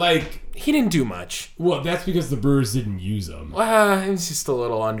on. Like, he didn't do much. well, that's because the Brewers didn't use him. It was just a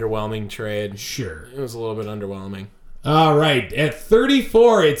little underwhelming trade. Sure. It was a little bit underwhelming. All right, at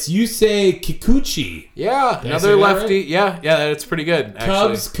 34, it's Yusei Kikuchi. Yeah, Did I another say that lefty. right? Yeah, that's pretty good,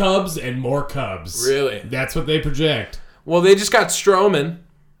 actually. Cubs, and more Cubs. Really? That's what they project. Well, they just got Stroman,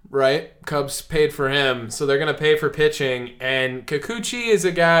 right? Cubs paid for him, so they're going to pay for pitching. And Kikuchi is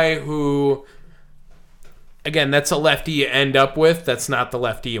a guy who, again, that's a lefty you end up with. That's not the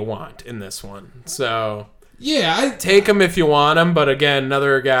lefty you want in this one. So, Yeah, take him if you want him, but again,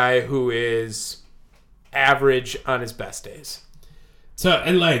 another guy who is average on his best days. So,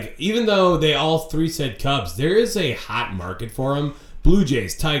 and like, even though they all three said Cubs, there is a hot market for them. Blue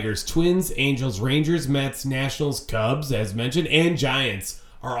Jays, Tigers, Twins, Angels, Rangers, Mets, Nationals, Cubs, as mentioned, and Giants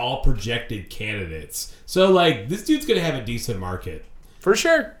are all projected candidates. So, like, this dude's going to have a decent market. For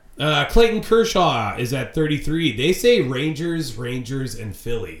sure. Clayton Kershaw is at 33. They say Rangers, and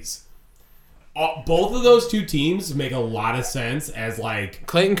Phillies. Both of those two teams make a lot of sense as, like...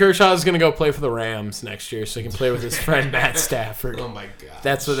 Clayton Kershaw is going to go play for the Rams next year so he can play with his friend Matt Stafford. Oh, my God.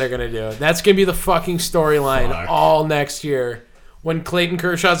 That's what they're going to do. That's going to be the fucking storyline Fuck. all next year. When Clayton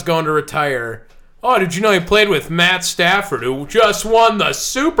Kershaw's going to retire. Oh, did you know he played with Matt Stafford, who just won the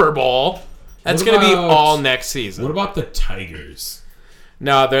Super Bowl? That's going to be all next season. What about the Tigers?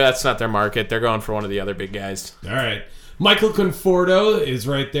 No, that's not their market. They're going for one of the other big guys. All right. Michael Conforto is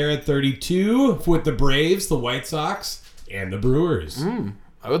right there at 32 with the Braves, the White Sox, and the Brewers.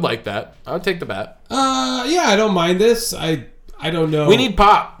 I would like that. I would take the bet. Yeah, I don't mind this. I don't know. We need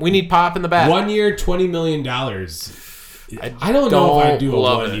pop. We need pop in the bat. 1 year, $20 million. I don't know if I do a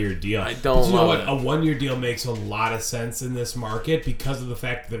love 1 year deal. I don't But you know love what? it. A 1 year deal makes a lot of sense in this market because of the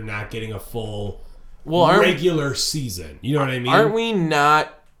fact that they're not getting a full regular season. You know what I mean? Aren't we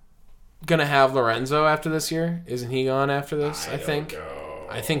not going to have Lorenzo after this year? Isn't he gone after this, I think?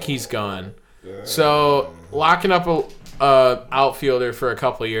 I think he's gone. So locking up a outfielder for a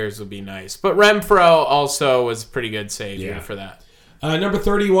couple of years would be nice. But Renfroe also was a pretty good savior for that. Number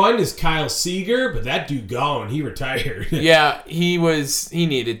 31 is Kyle Seager, but that dude gone. He retired. Yeah, he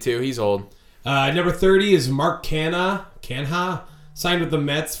needed to. He's old. Number 30 is Mark Canha, signed with the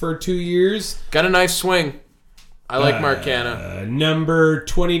Mets for 2 years. Got a nice swing. I like Mark Canha. Number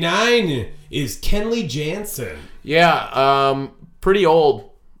 29 is Kenley Jansen. Yeah, pretty old.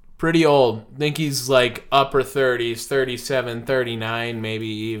 Pretty old. Think he's like upper 30s, 37, 39 maybe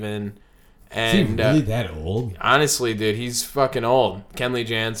even. And, is he really that old? Honestly, dude, he's fucking old. Kenley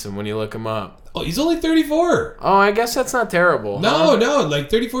Jansen, when you look him up. Oh, he's only 34. Oh, I guess that's not terrible. No, huh? like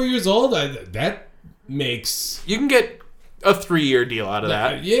 34 years old. That makes... You can get a 3-year deal out of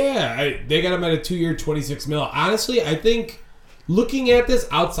that. They got him at a 2 year, $26 million. Honestly, I think looking at this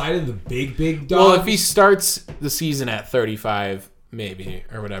outside of the big dogs... Well, if he starts the season at 35, maybe,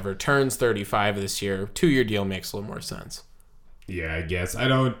 or whatever, turns 35 this year, 2-year deal makes a little more sense. Yeah, I guess. I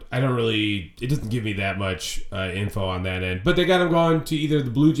don't really... It doesn't give me that much info on that end. But they got him going to either the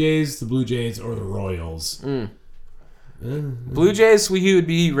Blue Jays, or the Royals. Blue Jays, he would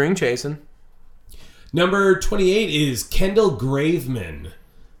be ring chasing. Number 28 is Kendall Graveman,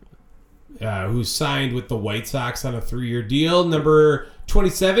 who signed with the White Sox on a 3-year deal. Number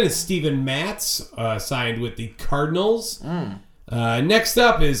 27 is Steven Matz, signed with the Cardinals. Next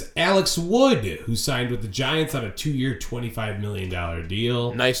up is Alex Wood, who signed with the Giants on a 2-year, $25 million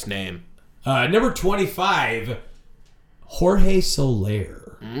deal. Nice name. Number 25, Jorge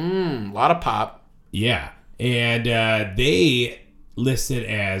Soler. A lot of pop. Yeah. And they listed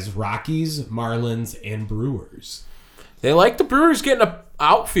as Rockies, Marlins, and Brewers. They like the Brewers getting an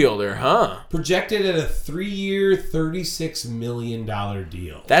outfielder, huh? Projected at a 3-year, $36 million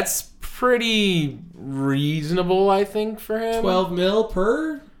deal. That's pretty reasonable, I think, for him. 12 mil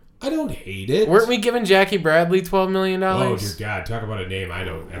per? I don't hate it. Weren't we giving Jackie Bradley $12 million? Oh, dear God. Talk about a name I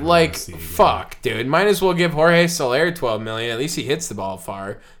don't ever like, want to see again. fuck, dude. Might as well give Jorge Soler $12 million. At least he hits the ball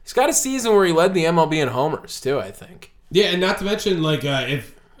far. He's got a season where he led the MLB in homers, too, I think. Yeah, and not to mention, like,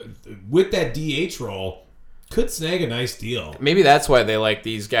 if with that DH role, could snag a nice deal. Maybe that's why they like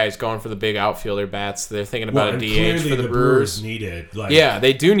these guys going for the big outfielder bats. They're thinking about a DH for the Brewers. Need it. Like, yeah,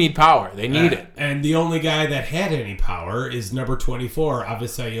 they do need power. They need it. And the only guy that had any power is number 24,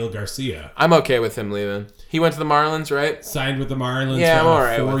 Avisail Garcia. I'm okay with him leaving. He went to the Marlins, right? Signed with the Marlins Yeah, I'm for all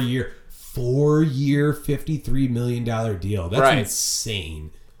right a with 4-year, 4-year, $53 million deal. That's Right.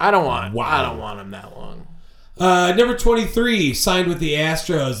 insane. I don't want him that long. Number 23, signed with the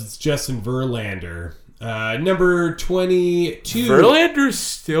Astros. It's Justin Verlander. Number 22. Verlander's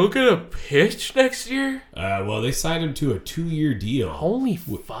still gonna pitch next year? Well, they signed him to a 2-year deal. Holy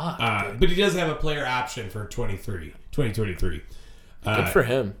fuck. But he does have a player option for 2023. Good for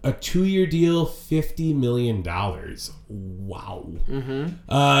him. A 2-year deal, $50 million. Wow.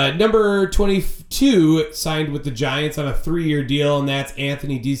 Mm-hmm. Number 22 signed with the Giants on a 3-year deal, and that's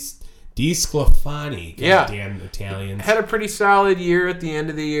Anthony DeSclafani. Yeah. Damn Italians. Had a pretty solid year at the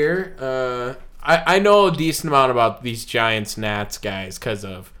end of the year. I know a decent amount about these Giants Nats guys because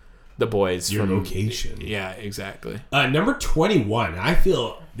of the boys. Your from location. Yeah, exactly. Number 21. I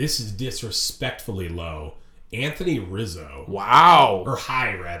feel this is disrespectfully low. Anthony Rizzo. Wow. Or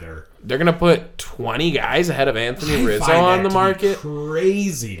high, rather. They're going to put 20 guys ahead of Anthony I Rizzo find on that the to be market.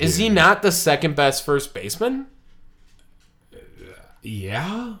 Crazy, dude. Is he not the second best first baseman?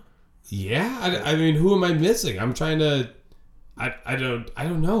 Yeah. I mean, who am I missing? I'm trying to. I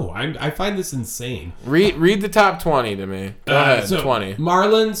don't know. I find this insane. Read the top 20 to me. Go ahead. 20.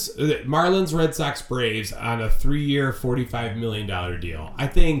 Marlins, Red Sox, Braves on a 3-year, $45 million deal. I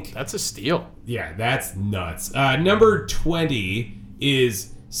think That's a steal. Yeah, that's nuts. Number 20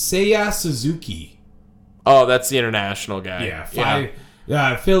 is Seiya Suzuki. Oh, that's the international guy.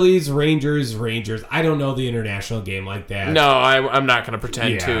 Yeah, Phillies, Rangers. I don't know the international game like that. No, I'm not going to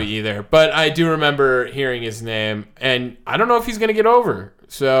pretend to either. But I do remember hearing his name, and I don't know if he's going to get over.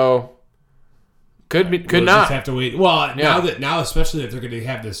 So could We'll not. just have to wait. Well, now especially that they're going to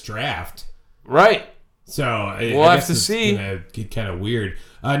have this draft. Right. So We'll have to see. Gonna get kind of weird.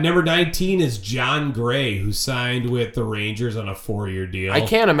 Number 19 is John Gray, who signed with the Rangers on a 4-year deal. I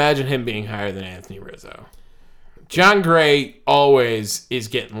can't imagine him being higher than Anthony Rizzo. John Gray always is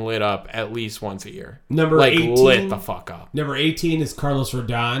getting lit up at least once a year. Number 18, lit the fuck up. Number 18 is Carlos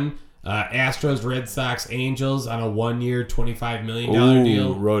Rodon. Astros, Red Sox, Angels on a 1-year, $25 million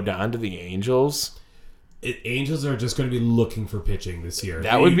deal. Rodon to the Angels. Angels are just going to be looking for pitching this year.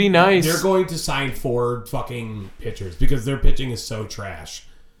 That would be nice. They're going to sign 4 fucking pitchers because their pitching is so trash.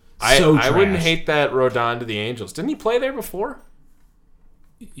 I wouldn't hate that Rodon to the Angels. Didn't he play there before?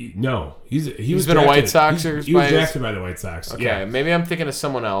 No, he's been a White Soxer. He was drafted by the White Sox. Okay, yeah. maybe I'm thinking of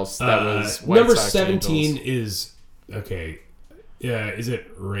someone else that was White number Sox 17 Angels. is okay. Is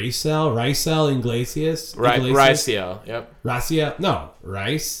it Raisel Iglesias? Raisel. Yep. Raisel? No,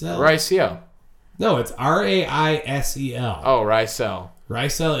 Raisel. Raisel. No, it's Raisel. Oh, Raisel.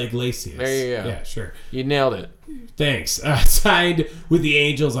 Raisel Iglesias. There you go. Yeah, sure. You nailed it. Thanks. Signed with the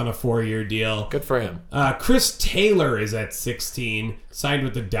Angels on a 4-year deal. Good for him. Chris Taylor is at 16, signed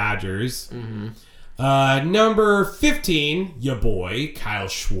with the Dodgers. Mm-hmm. Number 15, your boy, Kyle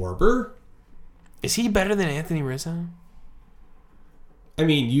Schwarber. Is he better than Anthony Rizzo? I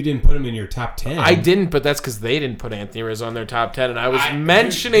mean, you didn't put him in your top 10. I didn't, but that's because they didn't put Anthony Rizzo on their top 10, and I was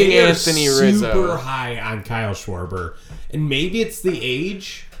mentioning Anthony Rizzo. Super high on Kyle Schwarber. And maybe it's the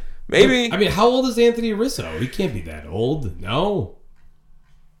age. Maybe. I mean, how old is Anthony Rizzo? He can't be that old. No.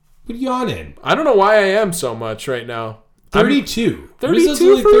 What are you on in? I don't know why I am so much right now. 32. 32 Rizzo's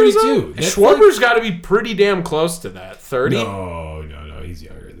only for 32. Rizzo? Schwarber's got to be pretty damn close to that. 30? No. He's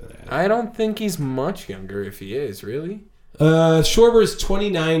younger than that. I don't think he's much younger if he is, really. Schwarber is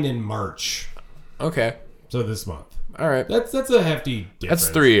 29 in March. Okay. So this month. All right. That's a hefty difference.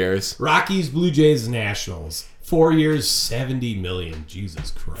 That's 3 years. Rockies, Blue Jays, Nationals. 4 years, $70 million.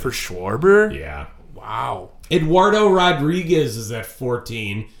 Jesus Christ. For Schwarber? Yeah. Wow. Eduardo Rodriguez is at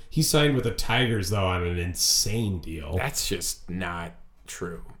 14. He signed with the Tigers, though, on an insane deal. That's just not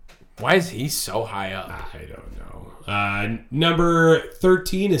true. Why is he so high up? I don't know. Number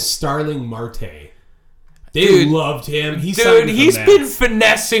 13 is Starling Marte. They loved him. He's been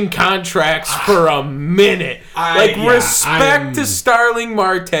finessing contracts for a minute. Respect to Starling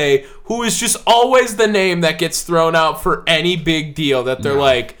Marte, who is just always the name that gets thrown out for any big deal that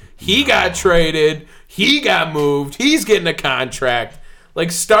they're he got traded, he got moved, he's getting a contract.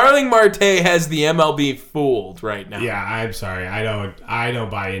 Like, Starling Marte has the MLB fooled right now. Yeah, I'm sorry. I don't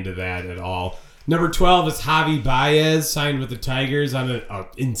buy into that at all. Number 12 is Javi Baez, signed with the Tigers on an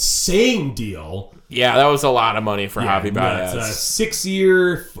insane deal. Yeah, that was a lot of money for Javi Baez. It's a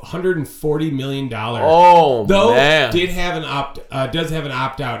 6-year, $140 million. Oh, man. Does have an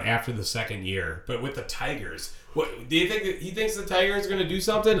opt-out after the second year. But with the Tigers, what do you think? He thinks the Tigers are going to do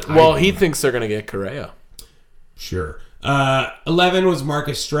something? Well, he thinks they're going to get Correa. Sure. 11 was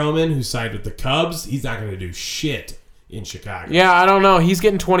Marcus Stroman, who signed with the Cubs. He's not going to do shit in Chicago. Yeah, I don't know. He's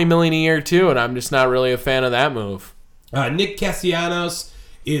getting $20 million a year, too, and I'm just not really a fan of that move. Nick Castellanos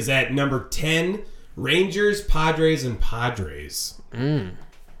is at number 10. Rangers, Padres, and Padres.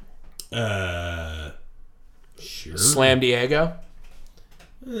 Sure. Slam Diego.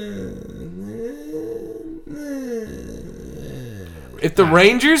 If the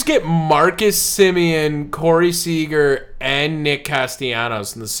Rangers get Marcus Semien, Corey Seager, and Nick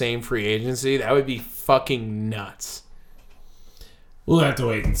Castellanos in the same free agency, that would be fucking nuts. We'll have to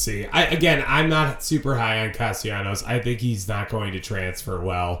wait and see. I'm not super high on Castellanos. I think he's not going to transfer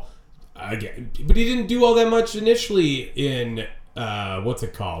well. Again, but he didn't do all that much initially in what's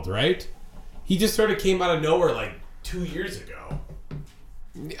it called, right? He just sort of came out of nowhere like 2 years ago.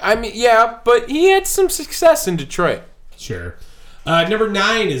 I mean, yeah, but he had some success in Detroit. Sure. Number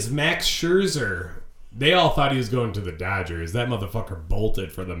 9 is Max Scherzer. They all thought he was going to the Dodgers. That motherfucker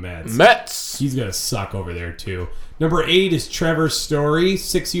bolted for the Mets. He's going to suck over there, too. Number 8 is Trevor Story.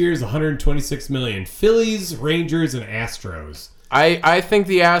 6 years, $126 million. Phillies, Rangers, and Astros. I think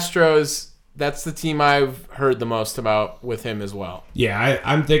the Astros, that's the team I've heard the most about with him as well. Yeah,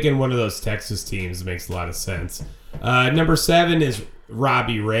 I'm thinking one of those Texas teams makes a lot of sense. Number 7 is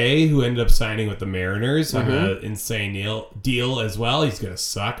Robbie Ray, who ended up signing with the Mariners on an insane deal as well. He's going to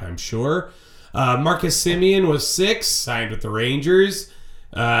suck, I'm sure. Marcus Semien was 6, signed with the Rangers.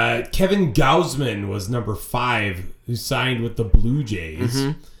 Kevin Gausman was number 5, who signed with the Blue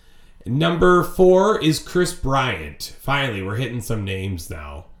Jays. Number 4 is Chris Bryant. Finally, we're hitting some names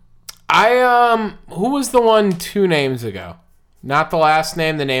now. Who was the one 2 names ago? Not the last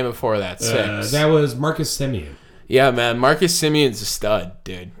name, the name before that. 6. That was Marcus Semien. Yeah, man. Marcus Semien's a stud,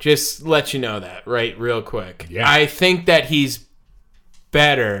 dude. Just let you know that, right? Real quick. Yeah. I think that he's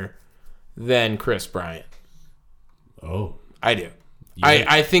better than Chris Bryant. Oh. I do.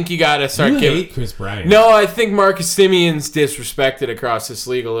 I think you got to start giving... You hate Chris Bryant. No, I think Marcus Semien's disrespected across this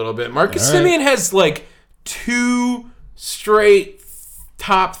league a little bit. Marcus Semien has like 2 straight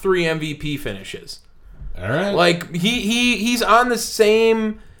top 3 MVP finishes. All right. Like, he's on the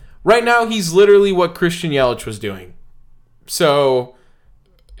same... Right now, he's literally what Christian Yelich was doing. So,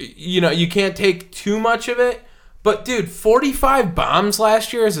 you can't take too much of it. But, dude, 45 bombs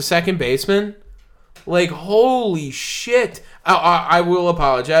last year as a second baseman? Like, holy shit. I will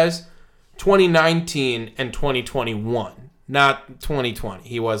apologize. 2019 and 2021. Not 2020.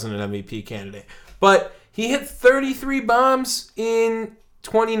 He wasn't an MVP candidate. But he hit 33 bombs in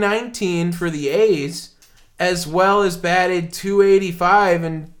 2019 for the A's, as well as batted .285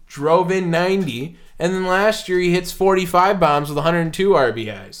 and drove in 90. And then last year he hits 45 bombs with 102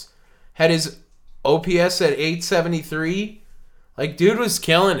 RBIs. Had his OPS at 873. Like, dude was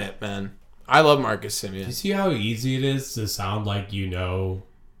killing it, man. I love Marcus Semien. You see how easy it is to sound like you know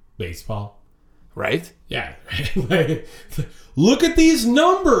baseball? Right? Yeah. Look at these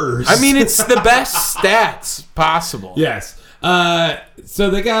numbers. I mean, it's the best stats possible. Yes. So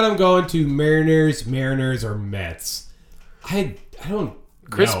they got him going to Mariners, or Mets. I don't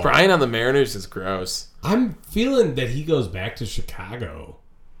Chris know. Bryant on the Mariners is gross. I'm feeling that he goes back to Chicago.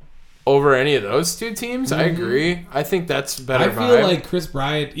 Over any of those 2 teams? I agree. I think that's better. I feel like Chris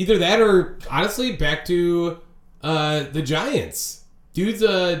Bryant, either that or honestly back to the Giants.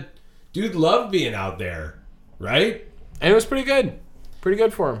 Dude loved being out there, right? And it was pretty good. Pretty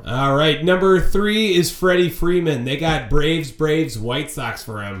good for him. All right, number 3 is Freddie Freeman. They got Braves, White Sox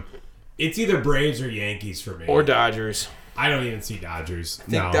for him. It's either Braves or Yankees for me. Or Dodgers. I don't even see Dodgers.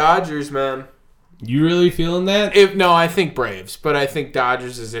 I think Dodgers, man. You really feeling that? No, I think Braves, but I think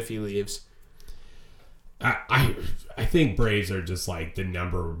Dodgers is if he leaves. I think Braves are just like the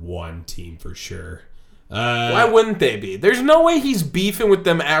number 1 team for sure. Why wouldn't they be? There's no way he's beefing with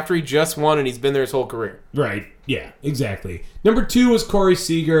them after he just won and he's been there his whole career. Right. Yeah, exactly. Number 2 was Corey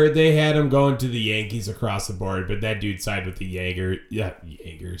Seager. They had him going to the Yankees across the board, but that dude signed with the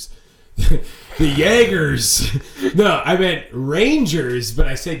Jaegers. The Jaegers. No, I meant Rangers, but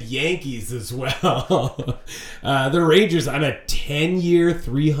I said Yankees as well. The Rangers on a 10-year,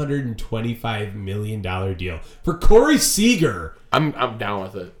 $325 million deal for Corey Seager. I'm down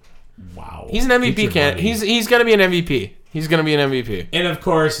with it. Wow. He's an MVP candidate. He's going to be an MVP. He's going to be an MVP. And of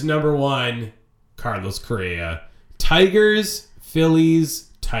course, number 1, Carlos Correa. Tigers, Phillies,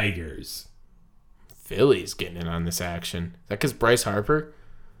 Tigers. Phillies getting in on this action. Is that because Bryce Harper?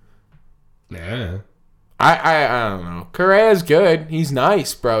 Yeah. I don't know. Correa's good. He's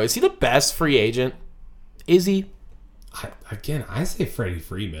nice, bro. Is he the best free agent? Is he? I say Freddie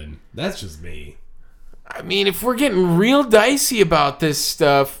Freeman. That's just me. I mean, if we're getting real dicey about this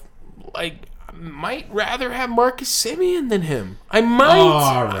stuff, like, I might rather have Marcus Semien than him. I might.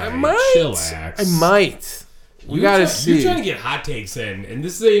 All right, I might. chillax. I might. We gotta see. You're trying to get hot takes in, and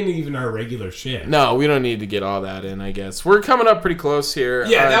this ain't even our regular shit. No, we don't need to get all that in, I guess. We're coming up pretty close here.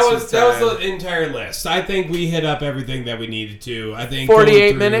 Yeah, that was the entire list. I think we hit up everything that we needed to. I think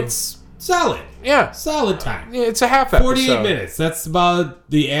 48 minutes. Solid. Yeah. Solid time. Yeah, it's a half episode. 48 minutes. That's about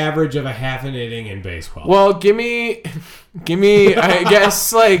the average of a half an inning in baseball. Well, give me, I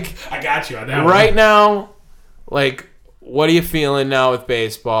guess, like... I got you on that right one. now, like, what are you feeling now with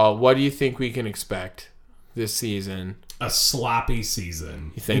baseball? What do you think we can expect this season? A sloppy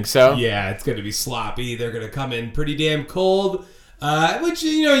season. You think so? Yeah, it's going to be sloppy. They're going to come in pretty damn cold, which,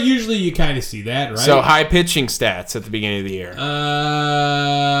 usually you kind of see that, right? So, high pitching stats at the beginning of the year.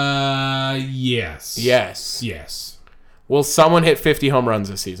 Yes. Yes. Will someone hit 50 home runs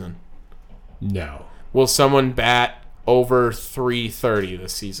this season? No. Will someone bat over 330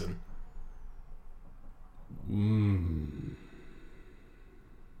 this season?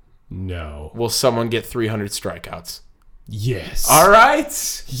 No. Will someone get 300 strikeouts? Yes. All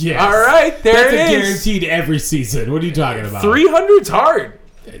right. Yes. All right. There That's it is. Guaranteed every season. What are you talking about? 300's hard.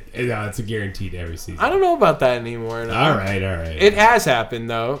 No, it's a guaranteed every season. I don't know about that anymore. No. All right. It has happened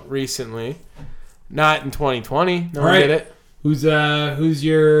though recently. Not in 2020. No one did it. Who's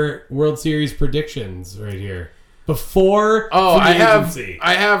your World Series predictions right here? Before I agency.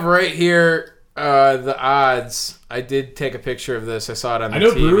 have right here the odds. I did take a picture of this. I saw it on the TV. I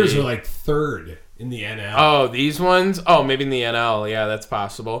know Brewers are like third in the NL. Oh, these ones? Oh, maybe in the NL. Yeah, that's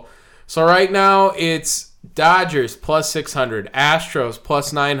possible. So right now it's Dodgers plus 600, Astros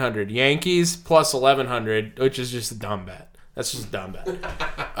plus 900, Yankees plus 1100, which is just a dumb bet. That's just a dumb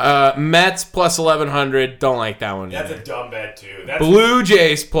bet. Mets plus 1100. Don't like that one either. That's a dumb bet too. Blue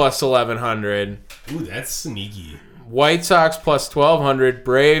Jays plus 1100. Ooh, that's sneaky. White Sox plus 1200.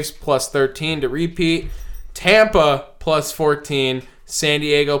 Braves plus 13 to repeat. Tampa plus 14. San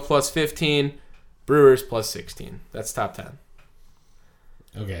Diego plus 15. Brewers plus 16. That's top 10.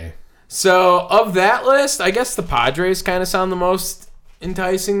 Okay. So, of that list, I guess the Padres kind of sound the most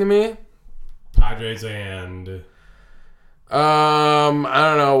enticing to me. Padres and... I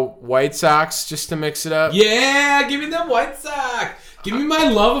don't know, White Sox, just to mix it up. Yeah, give me the White Sox. Give me my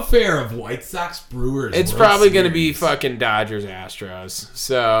love affair of White Sox Brewers. It's World probably going to Series. be fucking Dodgers Astros.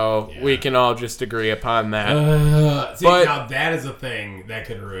 So, we can all just agree upon that. Now that is a thing that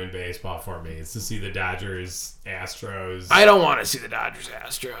could ruin baseball for me, is to see the Dodgers Astros. I don't want to see the Dodgers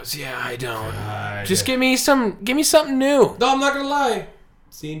Astros. Yeah, I don't. Just give me something new. No, I'm not going to lie.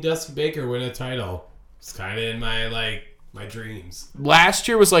 Seeing Dusty Baker win a title, it's kind of in my dreams. Last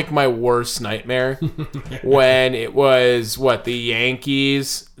year was like my worst nightmare when it was the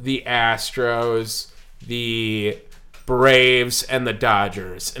Yankees, the Astros, the Braves, and the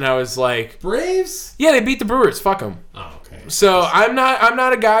Dodgers, and I was like, Braves? Yeah, they beat the Brewers. Fuck them. Oh, okay. So I'm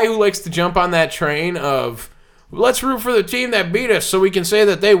not a guy who likes to jump on that train of let's root for the team that beat us so we can say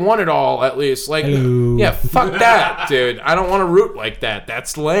that they won it all at least. Like, Hello. Yeah, fuck that, dude. I don't want to root like that.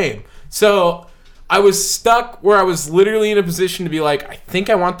 That's lame. So I was stuck where I was literally in a position to be like, I think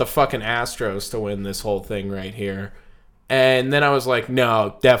I want the fucking Astros to win this whole thing right here. And then I was like,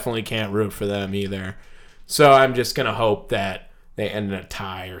 no, definitely can't root for them either. So I'm just going to hope that they end in a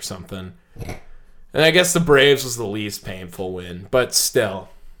tie or something. And I guess the Braves was the least painful win. But still,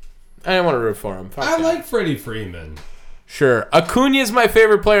 I didn't want to root for them. Fuck I that. like Freddie Freeman. Sure. Acuna is my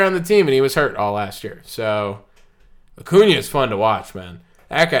favorite player on the team, and he was hurt all last year. So Acuna is fun to watch, man.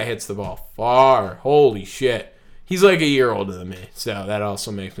 That guy hits the ball far. Holy shit. He's like a year older than me, so that also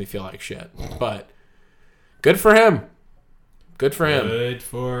makes me feel like shit. But good for him. Good for him. Good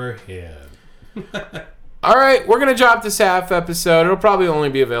for him. All right, we're going to drop this half episode. It'll probably only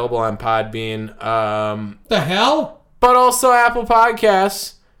be available on Podbean. The hell? But also Apple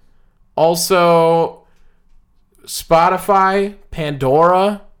Podcasts. Also Spotify,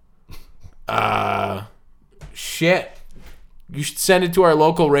 Pandora. Shit. You should send it to our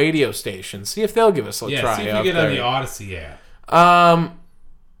local radio station. See if they'll give us a try. See if you get on the Odyssey app.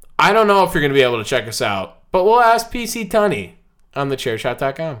 I don't know if you're going to be able to check us out, but we'll ask PC Tunney on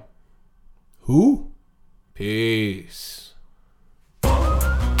thechairshot.com. Who? Peace.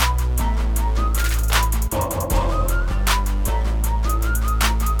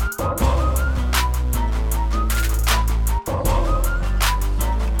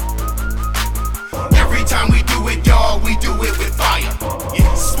 Every time we do it, y'all, we do it with fire.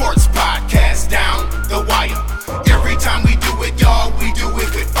 Yeah, sports podcast down the wire. Every time we do it, y'all, we do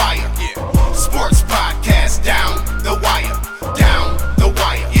it with fire. Yeah, sports podcast down the wire. Down the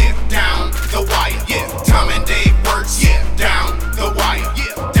wire. Yeah, down the wire. Yeah, Tom and Dave works. Yeah, down the wire.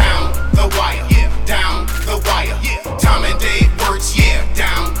 Yeah, down the wire. Yeah, down the wire. Yeah, Tom and Dave works. Yeah,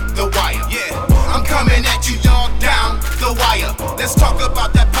 down the wire. Yeah, I'm coming at you, y'all.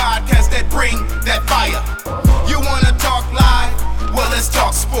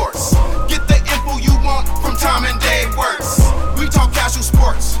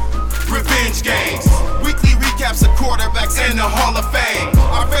 sports, revenge games, weekly recaps of quarterbacks in the Hall of Fame.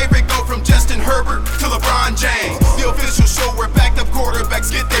 Our favorite go from Justin Herbert to LeBron James. The official show where backed up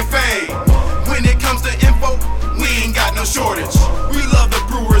quarterbacks get their fame. When it comes to info, we ain't got no shortage. We love the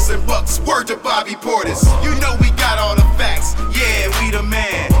Brewers and Bucks, word to Bobby Portis. You know we got all the facts, yeah, we the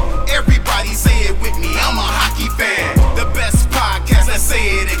man. Everybody say it with me, I'm a hockey fan. The best podcast, let's say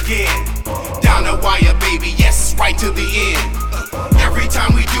it again. Down the wire, baby, yes, right to the end. Every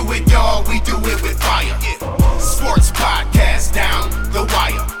time we do it, y'all, we do it with fire. Sports podcast, down the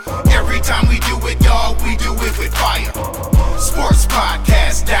wire. Every time we do it, y'all, we do it with fire. Sports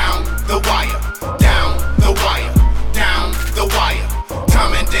podcast, down the wire. Down the wire, down the wire.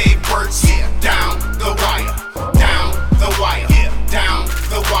 Tom and Dave Wirtz, yeah, down the wire. Down the wire, yeah, down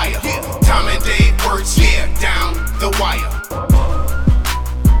the wire. Tom and Dave Wirtz, yeah, down the wire.